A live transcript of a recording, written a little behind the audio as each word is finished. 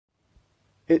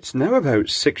It's now about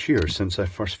 6 years since I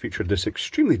first featured this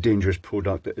extremely dangerous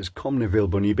product that is commonly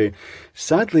available on eBay.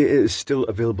 Sadly, it is still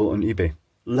available on eBay.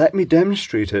 Let me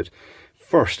demonstrate it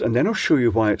first, and then I'll show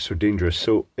you why it's so dangerous.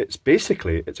 So it's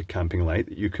a camping light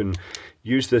that you can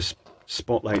use this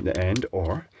spotlight at the end,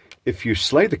 or if you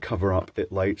slide the cover up,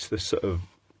 it lights this sort of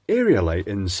area light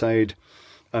inside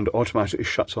and automatically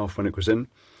shuts off when it goes in.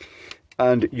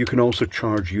 And you can also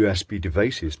charge USB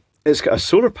devices. It's got a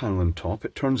solar panel on top.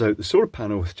 It turns out the solar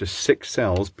panel with just 6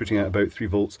 cells, putting out about 3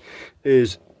 volts,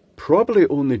 is probably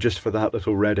only just for that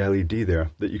little red LED there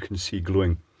that you can see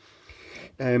glowing.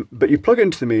 But you plug it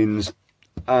into the mains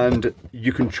and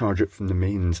you can charge it from the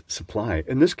mains supply.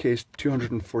 In this case,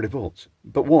 240 volts.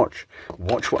 But watch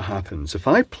what happens. If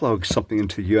I plug something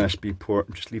into the USB port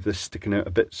and just leave this sticking out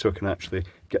a bit so I can actually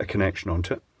get a connection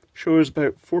onto it, shows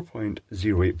about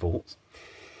 4.08 volts.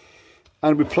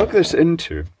 And we plug this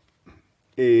into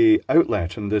a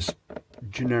outlet on this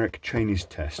generic Chinese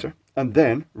tester, and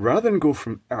then rather than go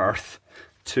from earth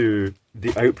to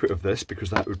the output of this, because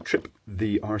that would trip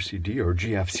the RCD or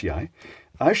GFCI,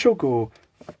 I shall go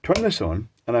turn this on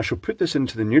and I shall put this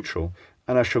into the neutral,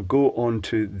 and I shall go on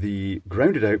to the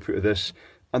grounded output of this,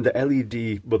 and the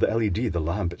LED, well, the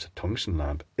lamp, it's a tungsten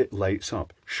lamp, it lights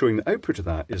up, showing the output of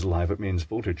that is live at mains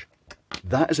voltage.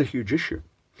 That is a huge issue,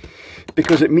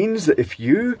 because it means that if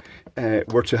you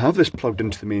were to have this plugged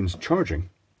into the mains charging,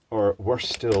 or worse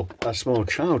still, a small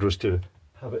child was to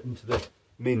have it into the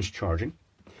mains charging,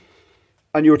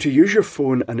 and you were to use your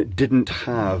phone and it didn't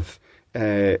have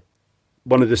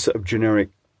one of the sort of generic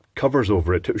covers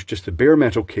over it, it was just a bare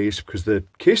metal case, because the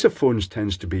case of phones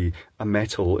tends to be a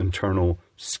metal internal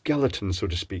skeleton, so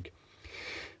to speak.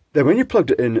 Then when you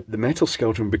plugged it in, the metal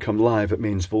skeleton would become live at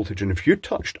mains voltage, and if you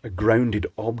touched a grounded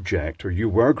object, or you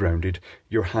were grounded,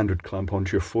 your hand would clamp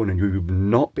onto your phone and you would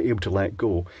not be able to let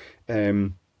go,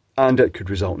 and it could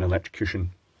result in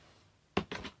electrocution.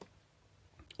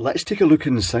 Let's take a look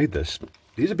inside this.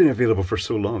 These have been available for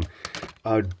so long.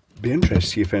 I'd be interested to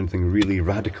see if anything really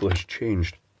radical has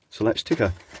changed. So let's take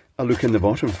a look in the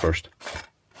bottom first.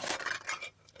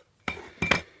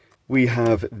 We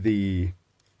have the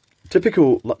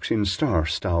typical Luxian Star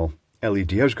style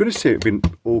LED. I was going to say it would have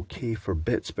been okay for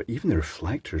bits, but even the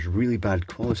reflector is really bad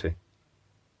quality.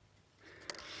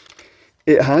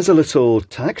 It has a little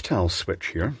tactile switch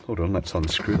here. Hold on, let's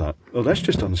unscrew that. Oh, let's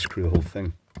just unscrew the whole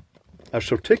thing. I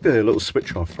shall take the little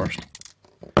switch off first.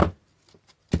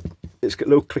 It's got a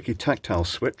little clicky tactile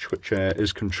switch which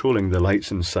is controlling the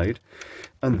lights inside,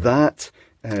 and that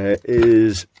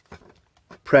is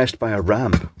pressed by a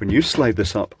ramp. When you slide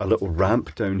this up, a little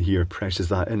ramp down here presses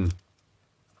that in.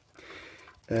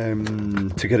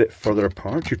 To get it further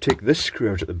apart, you take this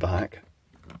screw out at the back.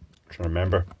 I'm trying to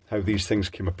remember how these things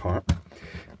came apart.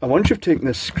 And once you've taken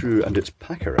this screw and its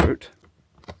packer out,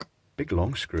 big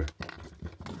long screw,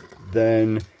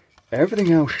 then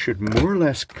everything else should more or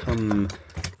less come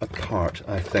apart,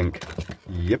 I think.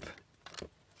 Yep.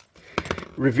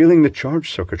 Revealing the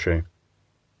charge circuitry.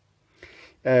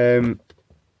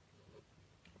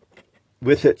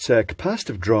 With its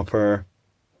capacitive dropper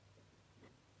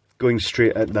going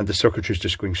straight at, and the circuitry is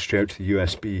just going straight out to the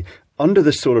USB. Under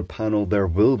the solar panel there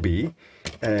will be,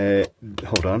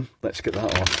 hold on, let's get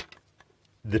that off.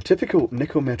 The typical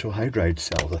nickel metal hydride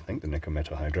cells, I think the nickel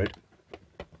metal hydride.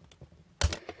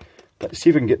 Let's see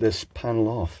if we can get this panel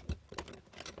off.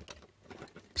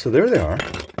 So there they are.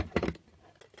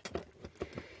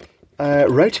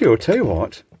 Rightio, tell you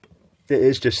what, it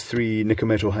is just 3 nickel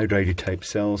metal hydride type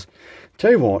cells.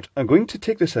 Tell you what, I'm going to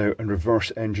take this out and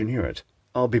reverse engineer it.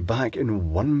 I'll be back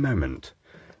in 1 moment.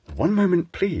 1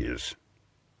 moment, please.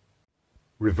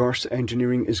 Reverse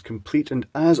engineering is complete, and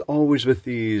as always with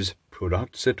these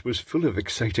products, it was full of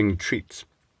exciting treats.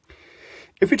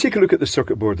 If we take a look at the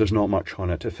circuit board, there's not much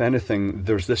on it. If anything,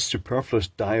 there's this superfluous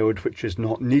diode which is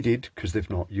not needed because they've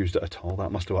not used it at all.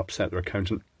 That must have upset their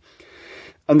accountant.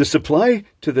 And the supply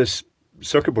to this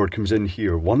circuit board comes in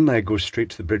here. One leg goes straight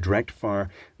to the bridge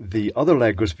rectifier. The other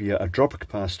leg goes via a dropper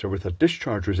capacitor with a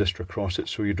discharge resistor across it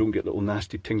so you don't get little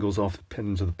nasty tingles off the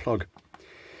pins of the plug.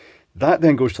 That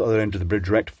then goes to the other end of the bridge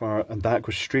rectifier, and that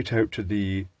goes straight out to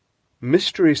the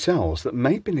mystery cells that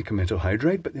might be nickel metal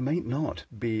hydride, but they might not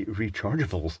be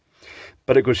rechargeables.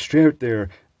 But it goes straight out there,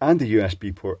 and the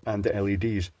USB port and the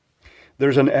LEDs.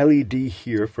 There's an LED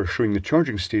here for showing the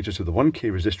charging status of the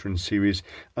 1K resistor in series,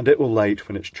 and it will light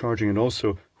when it's charging and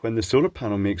also when the solar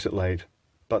panel makes it light.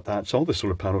 But that's all the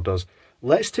solar panel does.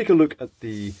 Let's take a look at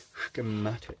the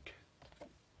schematic.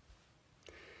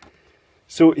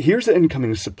 So here's the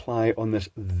incoming supply on this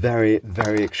very,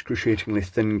 very excruciatingly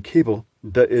thin cable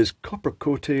that is copper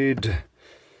coated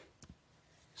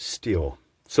steel.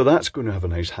 So that's going to have a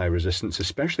nice high resistance,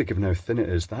 especially given how thin it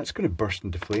is. That's going to burst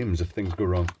into flames if things go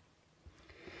wrong.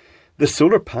 The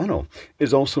solar panel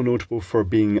is also notable for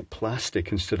being plastic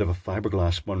instead of a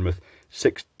fiberglass one, with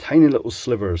 6 tiny little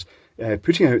slivers,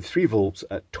 putting out 3 volts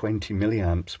at 20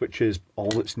 milliamps, which is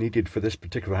all that's needed for this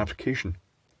particular application.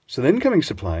 So the incoming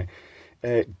supply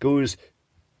goes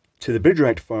to the bridge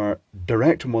rectifier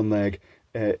direct on one leg.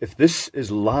 If this is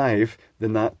live,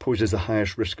 then that poses the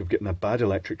highest risk of getting a bad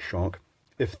electric shock.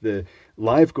 If the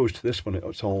live goes to this one,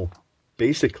 it's all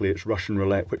basically it's Russian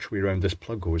roulette which way around this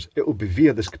plug goes. It will be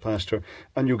via this capacitor,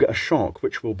 and you'll get a shock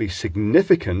which will be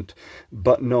significant,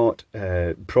 but not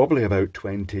probably about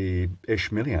 20-ish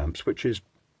milliamps, which is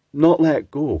not let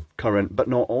go current,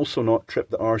 but also not trip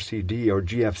the RCD or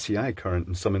GFCI current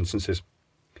in some instances.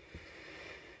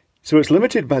 So it's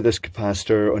limited by this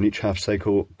capacitor on each half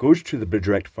cycle, goes to the bridge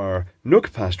rectifier, no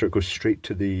capacitor, it goes straight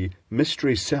to the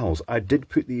mystery cells. I did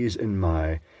put these in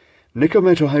my nickel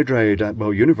metal hydride,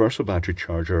 well, universal battery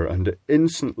charger, and it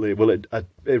instantly, well, it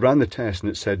ran the test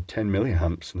and it said 10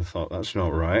 milliamps, and I thought, that's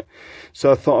not right.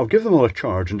 So I thought, I'll give them all a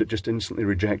charge, and it just instantly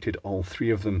rejected all 3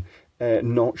 of them.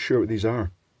 Not sure what these are.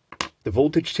 The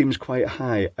voltage seems quite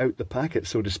high out the packet,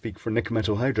 so to speak, for nickel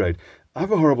metal hydride. I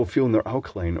have a horrible feeling they're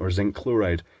alkaline or zinc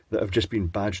chloride that have just been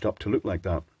badged up to look like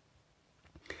that.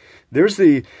 There's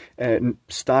the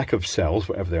stack of cells,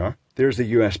 whatever they are. There's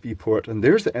the USB port, and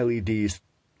there's the LEDs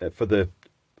for the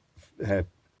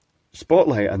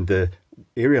spotlight and the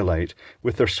area light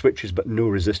with their switches but no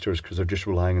resistors, because they're just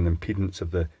relying on the impedance of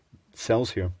the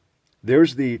cells here.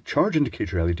 There's the charge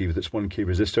indicator LED with its 1K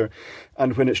resistor,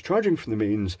 and when it's charging from the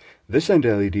mains, this end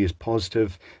LED is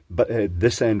positive, but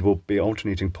this end will be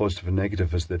alternating positive and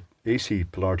negative as the AC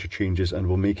polarity changes, and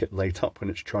will make it light up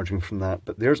when it's charging from that.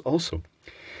 But there's also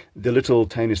the little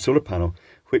tiny solar panel,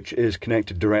 which is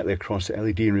connected directly across the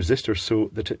LED and resistor, so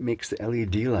that it makes the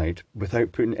LED light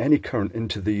without putting any current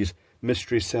into these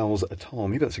mystery cells at all.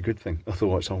 Maybe that's a good thing,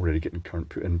 although it's already getting current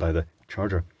put in by the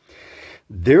charger.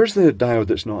 There's the diode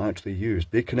that's not actually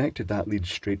used. They connected that lead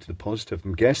straight to the positive.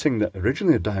 I'm guessing that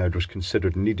originally a diode was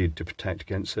considered needed to protect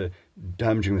against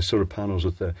damaging the solar panels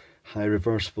with a high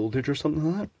reverse voltage or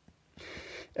something like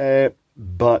that.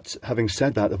 But having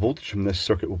said that, the voltage from this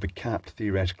circuit will be capped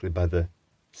theoretically by the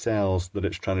cells that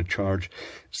it's trying to charge.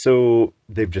 So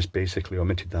they've just basically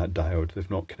omitted that diode.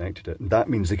 They've not connected it. And that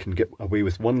means they can get away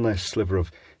with one less sliver of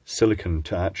silicon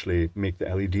to actually make the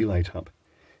LED light up.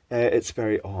 It's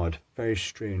very odd, very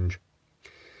strange.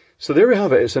 So there we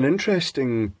have it. It's an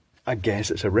interesting, I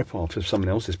guess it's a rip-off of someone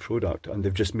else's product, and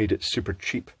they've just made it super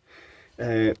cheap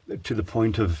to the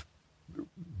point of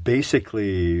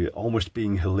basically almost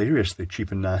being hilariously cheap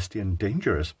and nasty and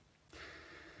dangerous.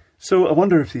 So I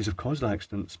wonder if these have caused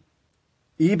accidents.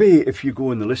 eBay, if you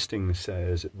go in the listing,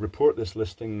 says report this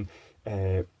listing,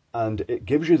 and it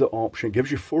gives you the option, it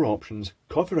gives you 4 options: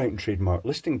 copyright and trademark,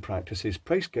 listing practices,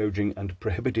 price gouging, and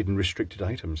prohibited and restricted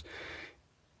items.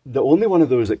 The only one of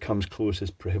those that comes close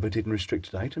is prohibited and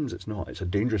restricted items. It's not, it's a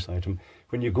dangerous item.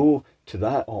 When you go to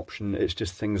that option, it's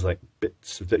just things like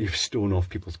bits that you've stolen off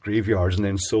people's graveyards and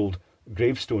then sold,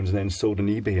 gravestones, and then sold on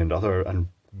eBay, and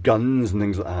guns and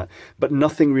things like that, but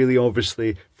nothing really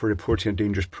obviously for reporting a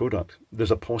dangerous product.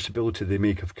 There's a possibility they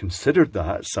may have considered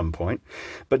that at some point,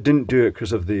 but didn't do it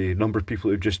because of the number of people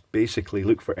who just basically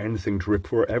look for anything to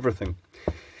report everything.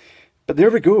 But there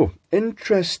we go.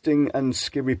 Interesting and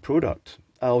scary product.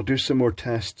 I'll do some more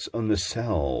tests on the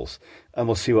cells and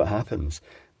we'll see what happens.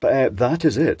 But that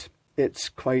is it. It's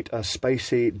quite a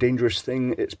spicy, dangerous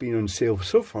thing. It's been on sale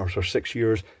so far for 6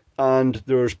 years, and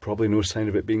there's probably no sign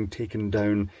of it being taken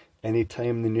down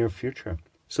anytime in the near future.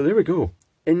 So there we go.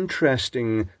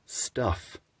 Interesting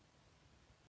stuff.